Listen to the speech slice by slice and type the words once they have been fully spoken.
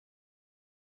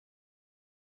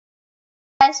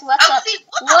guys, what's up?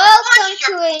 Welcome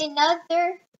to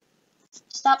another...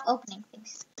 Stop opening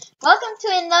things. Welcome to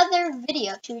another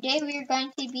video. Today we are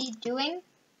going to be doing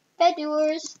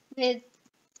Bedwars with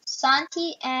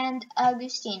Santi and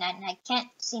Augustine, and I can't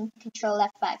seem to control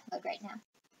F5 mode right now.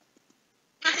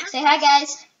 Say hi,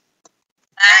 guys.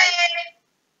 Hi.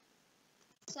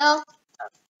 So,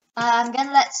 I'm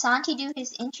gonna let Santi do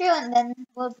his intro, and then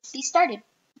we'll be started.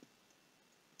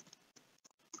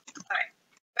 Alright.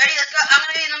 Ready? Let's go. I'm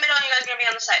gonna be in the middle and you guys are gonna be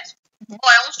on the sides. Oh,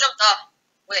 I almost jumped off.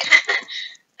 Wait.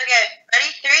 Okay.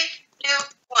 Ready? 3, 2,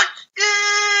 1.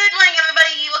 Good morning,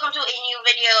 everybody. Welcome to a new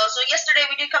video. So yesterday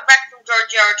we did come back from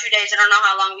Georgia, or 2 days. I don't know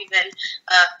how long we've been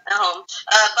at home.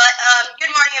 But good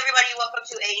morning, everybody. Welcome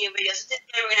to a new video. So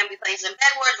today we're gonna be playing some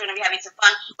Bedwars. We're gonna be having some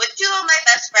fun with two of my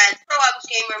best friends, Pro Agus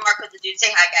Gamer, Marco the Dude.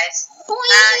 Say hi, guys.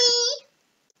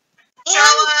 So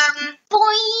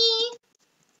Boy.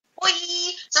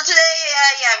 So today,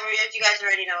 if you guys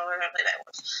already know, we're gonna play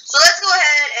Bedwars. So let's go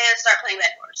ahead and start playing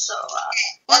Bedwars. So,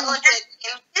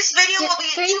 this video will be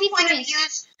 2 point of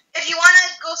views. If you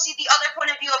wanna go see the other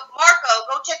point of view of Marco,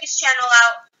 go check his channel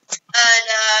out, and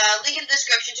link in the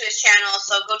description to his channel.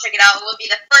 So go check it out. It will be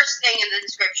the first thing in the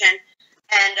description,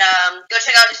 and go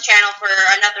check out his channel for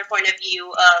another point of view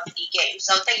of the game.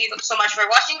 So thank you so much for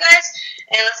watching, guys,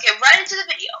 and let's get right into the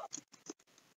video.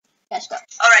 Let's go.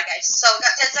 Alright, guys, so we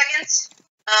got 10 seconds.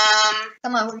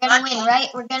 Come on, we're gonna win, right?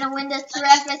 We're gonna win the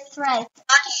thread.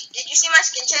 Did you see my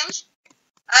skin change?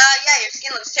 Yeah, your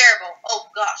skin looks terrible. Oh,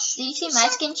 gosh. Did you see my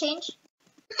skin change? It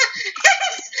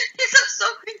looks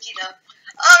so cringy, though.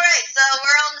 Alright, so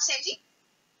we're all on the same team.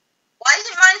 Why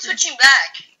isn't mine switching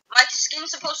back? My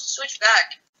skin's supposed to switch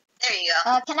back. There you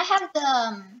go. Can I have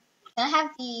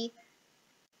the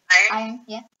iron?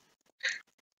 Yeah.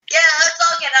 Yeah, let's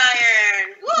all get iron.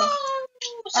 Woo!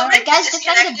 Alright, guys,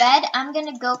 defend the bed. I'm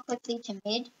gonna go quickly to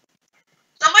mid.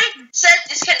 Somebody said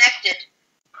disconnected.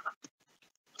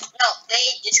 No,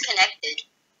 they disconnected.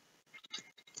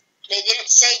 They didn't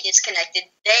say disconnected.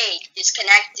 They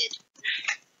disconnected.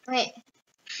 Wait.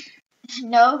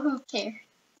 No, who cares?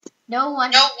 No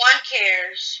one. No one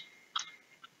cares.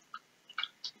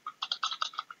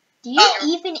 Do you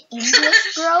even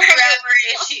English, bro? Grammar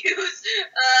issues.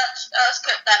 Let's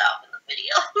cut that off in the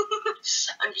video.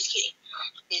 I'm just kidding.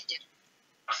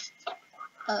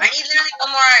 I need literally one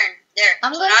more iron. There.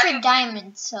 I'm going for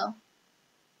diamonds, so.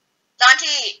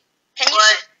 Dante, can you do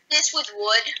this with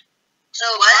wood? So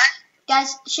what?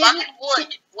 Guys,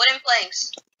 wooden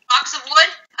planks. Box of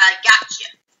wood? I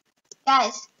gotcha.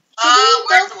 Guys.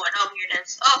 Where's the wood? Oh, here it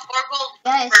is. Oh, 4 gold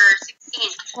for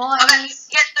 16. Boys. Okay,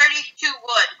 get 32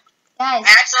 wood. Guys.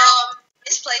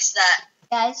 Misplaced that.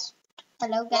 Guys.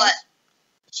 Hello, guys. What?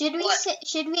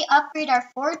 Should we upgrade our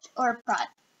forge or prot?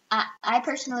 I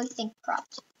personally think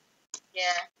prot.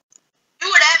 Yeah. Do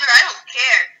whatever. I don't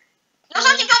care. No,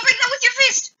 Santi, don't break that with your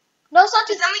fist. No,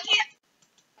 Santi. Then we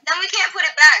can't put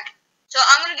it back. So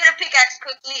I'm gonna get a pickaxe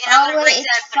quickly, and I'm gonna break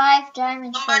that. It's 5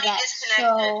 diamonds for that.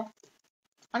 So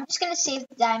I'm just gonna save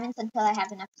the diamonds until I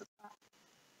have enough for prot.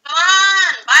 Come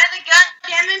on, buy the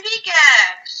goddamn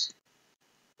pickaxe.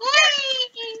 Whee!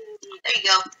 There you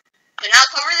go. And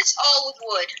I'll cover this all with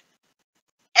wood.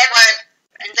 And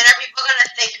then are people gonna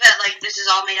think that like this is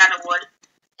all made out of wood?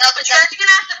 No, but you're actually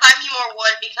gonna have to buy me more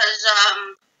wood because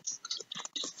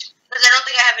I don't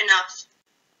think I have enough.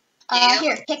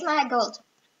 Here, take my gold.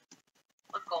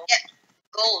 What gold? Yeah,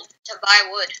 gold to buy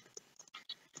wood.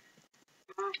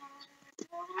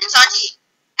 And Santi,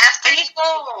 ask me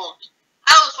gold.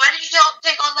 Alice, why did you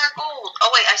take all that gold? Oh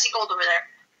wait, I see gold over there.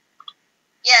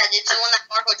 Yeah, it's the one that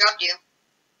Marco dropped you.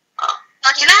 Oh.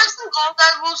 Santi, can I have some gold,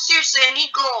 guys? Seriously, I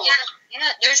need gold.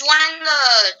 Yeah, there's one in the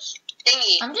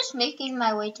thingy. I'm just making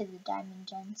my way to the diamond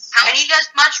gems. I need as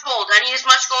much gold. I need as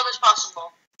much gold as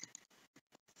possible.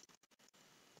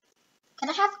 Can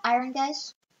I have iron,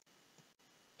 guys?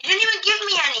 You didn't even give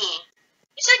me any.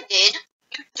 Yes, I did.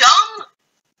 You dumb.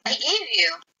 I gave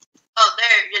you. Oh,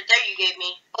 there you gave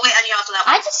me. Oh wait, I need also that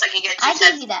one. I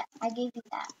gave you that. I gave you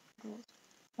that.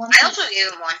 I also gave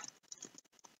him one.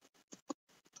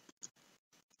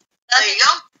 There you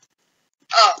go.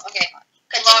 Oh, okay.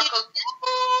 Continue.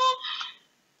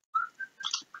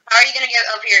 How are you gonna get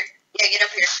up here? Yeah, get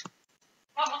up here.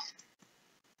 Almost.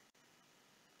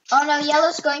 Oh no,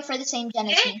 yellow's going for the same gen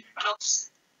as me.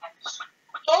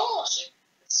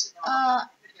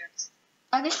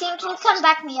 Augustine, can you come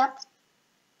back me up?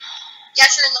 Yeah,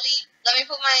 sure. Let me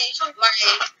put my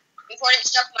important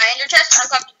stuff in my ender chest.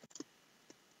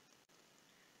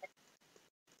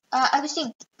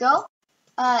 Augustine, go.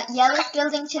 Yellow's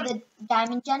building to the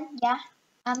diamond gen. Yeah,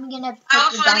 I'm gonna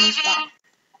put the diamonds back.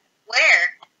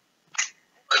 Where?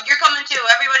 You're coming too.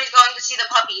 Everybody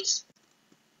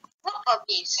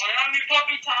puppies.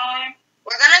 Puppy time.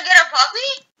 We're gonna get a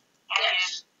puppy?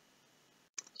 Yes.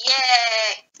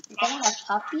 Yay. You're getting a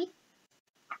puppy?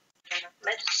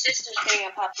 My sister's getting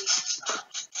a puppy.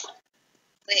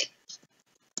 Wait.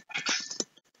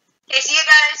 Okay, see you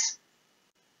guys.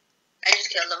 I just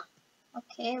killed him.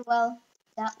 Okay, well,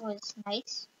 that was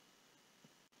nice.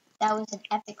 That was an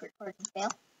epic recording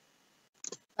fail.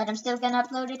 But I'm still gonna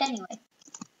upload it anyway.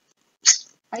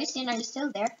 Are you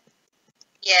still there?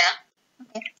 Yeah.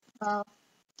 Okay, well.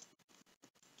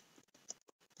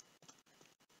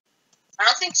 I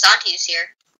don't think Santi's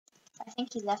here. I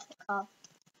think he left the call.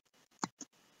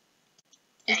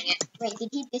 Dang it. Wait, did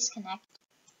he disconnect?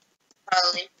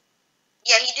 Probably.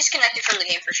 Yeah, he disconnected from the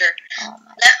game for sure. Oh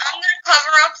my. I'm gonna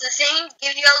cover up the thing,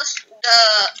 give you all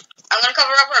I'm gonna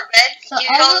cover up our bed. So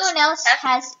everyone else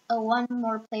has a one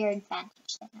more player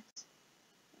advantage than us.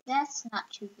 That's not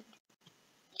too good.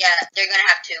 Yeah, they're gonna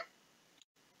have two.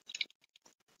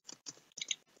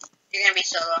 You're gonna be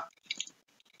solo.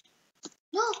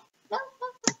 No, no, no,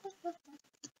 no,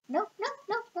 no, no,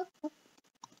 no, no, no.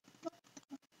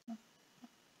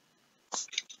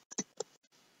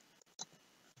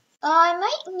 I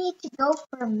might need to go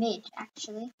for mid,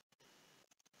 actually.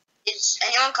 Is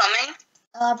anyone coming?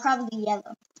 Probably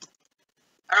yellow.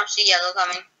 I don't see yellow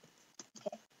coming.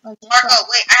 Okay. Well, Marco,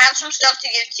 wait, I have some stuff to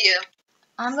give to you.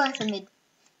 I'm going for mid.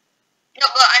 No,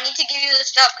 but I need to give you the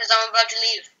stuff because I'm about to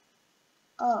leave.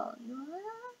 Oh, you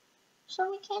are? So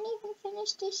we can't even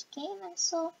finish this game, and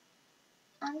so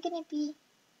I'm gonna be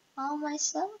all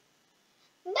myself?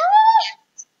 No!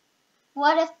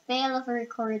 What a fail of a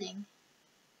recording.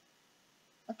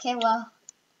 Okay, well,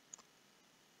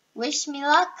 wish me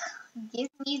luck. Give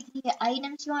me the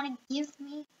items you want to give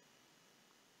me,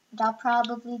 and I'll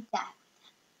probably die.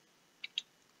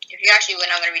 If you actually win,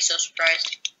 I'm going to be so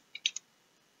surprised.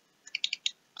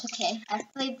 It's okay.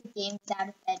 I've played the game without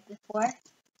a bed before.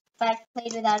 If I've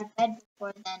played without a bed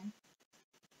before, then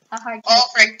how hard can Oh,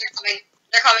 frick, they're coming.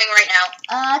 They're coming right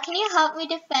now. Can you help me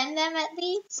defend them at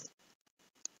least?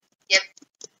 Yep.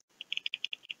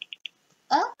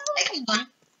 Oh. Next one.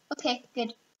 Okay,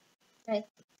 good. Right.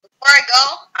 Before I go,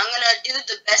 I'm going to do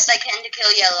the best I can to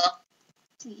kill yellow.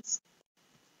 Please.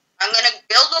 I'm going to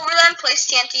build over them, place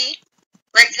TNT,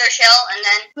 break their shell, and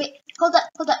then... Wait, hold up,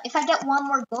 hold up. If I get one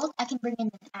more gold, I can bring in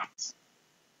an axe.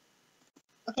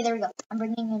 Okay, there we go. I'm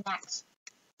bringing in an axe.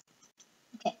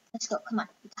 Okay, let's go. Come on.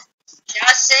 We got this. Ya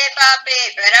sé, papi,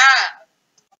 verá.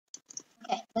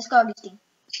 Okay, let's go, Augustine.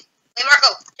 Wait, Marco,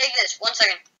 take this. 1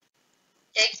 second.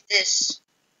 Take this.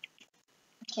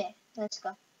 Okay, let's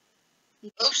go.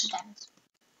 Oops. Diamonds.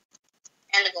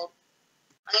 And the gold.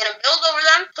 I'm going to build over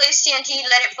them, place TNT,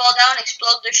 let it fall down,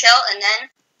 explode their shell, and then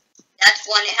that's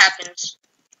when it happens.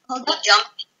 Hold We up. jump.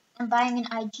 I'm buying an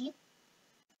IG.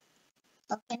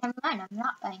 Okay, never mind. I'm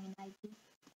not buying an IG.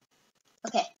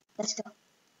 Okay, let's go.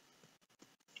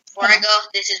 Before I go,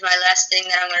 this is my last thing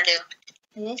that I'm going to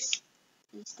do. This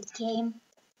is the game.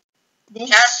 This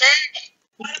Ya sé.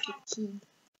 is the team.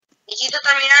 Necesito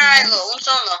terminar algo. Un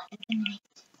segundo.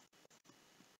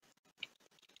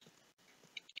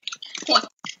 Okay,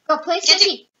 go place your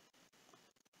feet.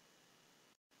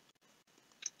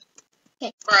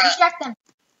 Okay, distract them.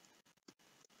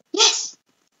 Yes!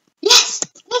 Yes!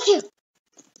 Thank you!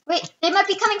 Wait, they might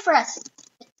be coming for us.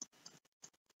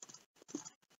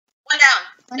 One down.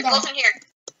 One They're down. both in here.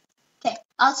 Okay,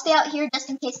 I'll stay out here just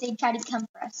in case they try to come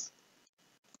for us.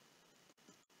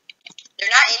 They're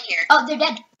not in here. Oh, they're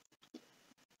dead.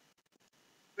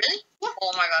 Really? Yeah.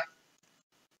 Oh my god.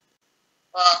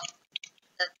 Well,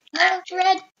 No,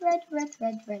 red.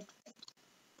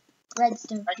 Reds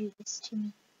don't do this to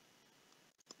me.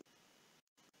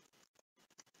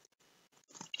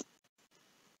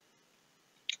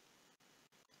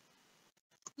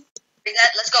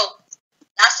 let's go.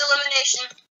 Last elimination.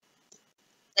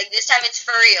 Like this time it's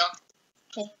for real.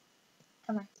 Okay,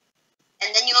 come on.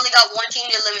 And then you only got one team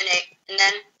to eliminate. And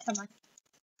then Come on.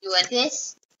 you win.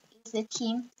 This is the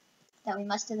team that we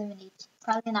must eliminate.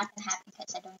 Probably not going to happen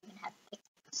because I don't even have a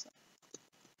pickaxe.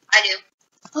 I do.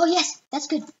 Oh yes, that's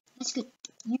good. That's good.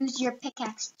 Use your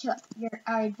pickaxe to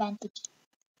our advantage.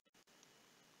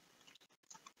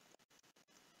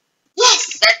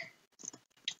 Yes!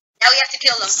 Now we have to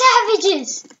kill them.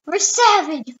 Savages! We're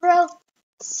savage, bro.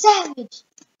 Savage.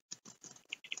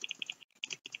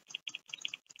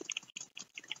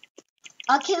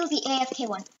 I'll kill the AFK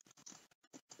one.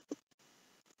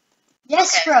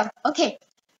 Yes, Okay. bro. Okay.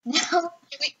 Now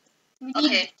we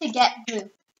need to get blue.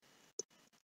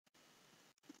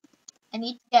 I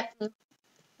need to get blue.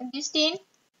 Augustine?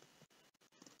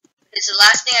 This is the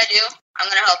last thing I do. I'm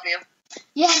gonna help you.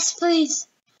 Yes, please.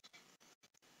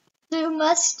 You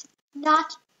must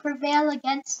not prevail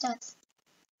against us.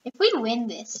 If we win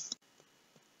this,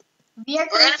 we are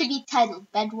going to be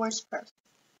titled Bedwars Pros.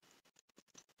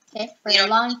 Okay, for a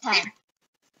long time.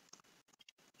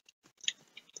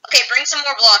 Okay, bring some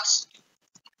more blocks.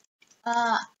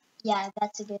 Yeah,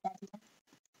 that's a good idea.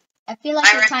 I feel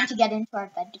like they're trying to get into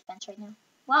our bed defense right now.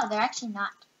 Wow, they're actually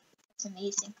not. That's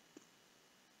amazing.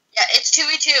 Yeah, it's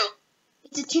 2v2.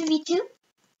 It's a 2v2?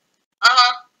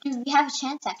 Uh-huh. Dude, we have a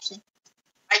chance, actually.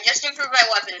 I just improved my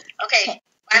weapon. Okay.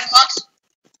 5 blocks.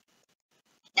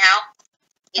 Now,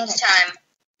 it's time.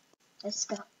 Let's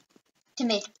go. To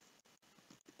mid.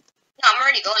 No, I'm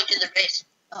already going to the base.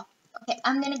 Oh, okay.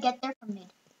 I'm gonna get there from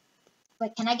mid.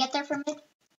 Wait, can I get there from mid?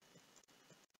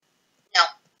 No.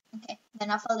 Okay, then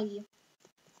I'll follow you.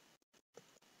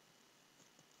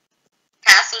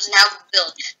 Path was now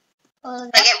built. If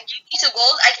I get 1 piece of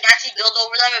gold, I can actually build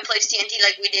over them and place TNT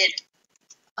like we did.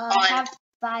 I have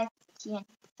 5 TNT.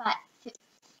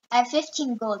 I have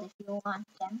 15 gold if you want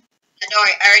them. Don't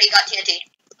worry, I already got TNT.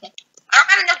 Okay. I don't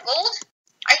have enough gold.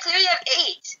 I clearly have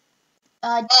 8.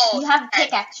 You have a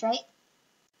pickaxe, right?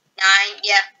 9,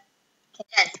 yeah.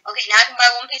 10. Okay, now I can buy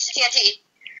 1 piece of TNT.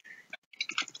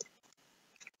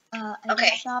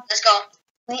 Okay, let's go.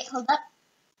 Wait, hold up.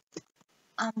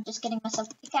 I'm just getting myself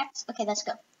a pickaxe. Okay, let's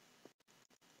go.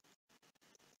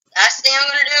 Last thing I'm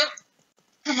gonna do.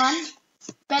 Come on.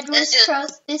 Bedwars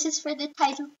Pros, this is for the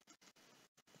title.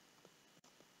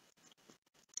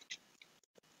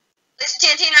 Place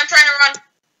TNT and I'm trying to run.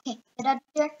 Okay, get out of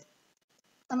here.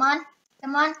 Come on,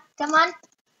 come on, come on.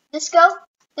 Let's go.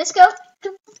 Let's go.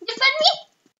 Defend me.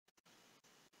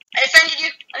 I defended you.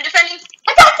 I'm defending.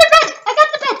 I got the bed. I got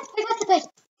the bed. I got the bed.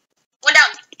 1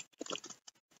 down.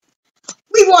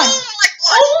 We won.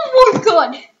 Oh my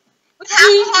god. With half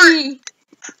a heart.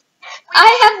 I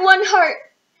have 1 heart.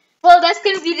 Well, that's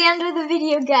going to be the end of the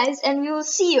video, guys. And we will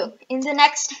see you in the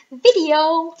next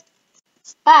video.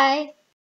 Bye.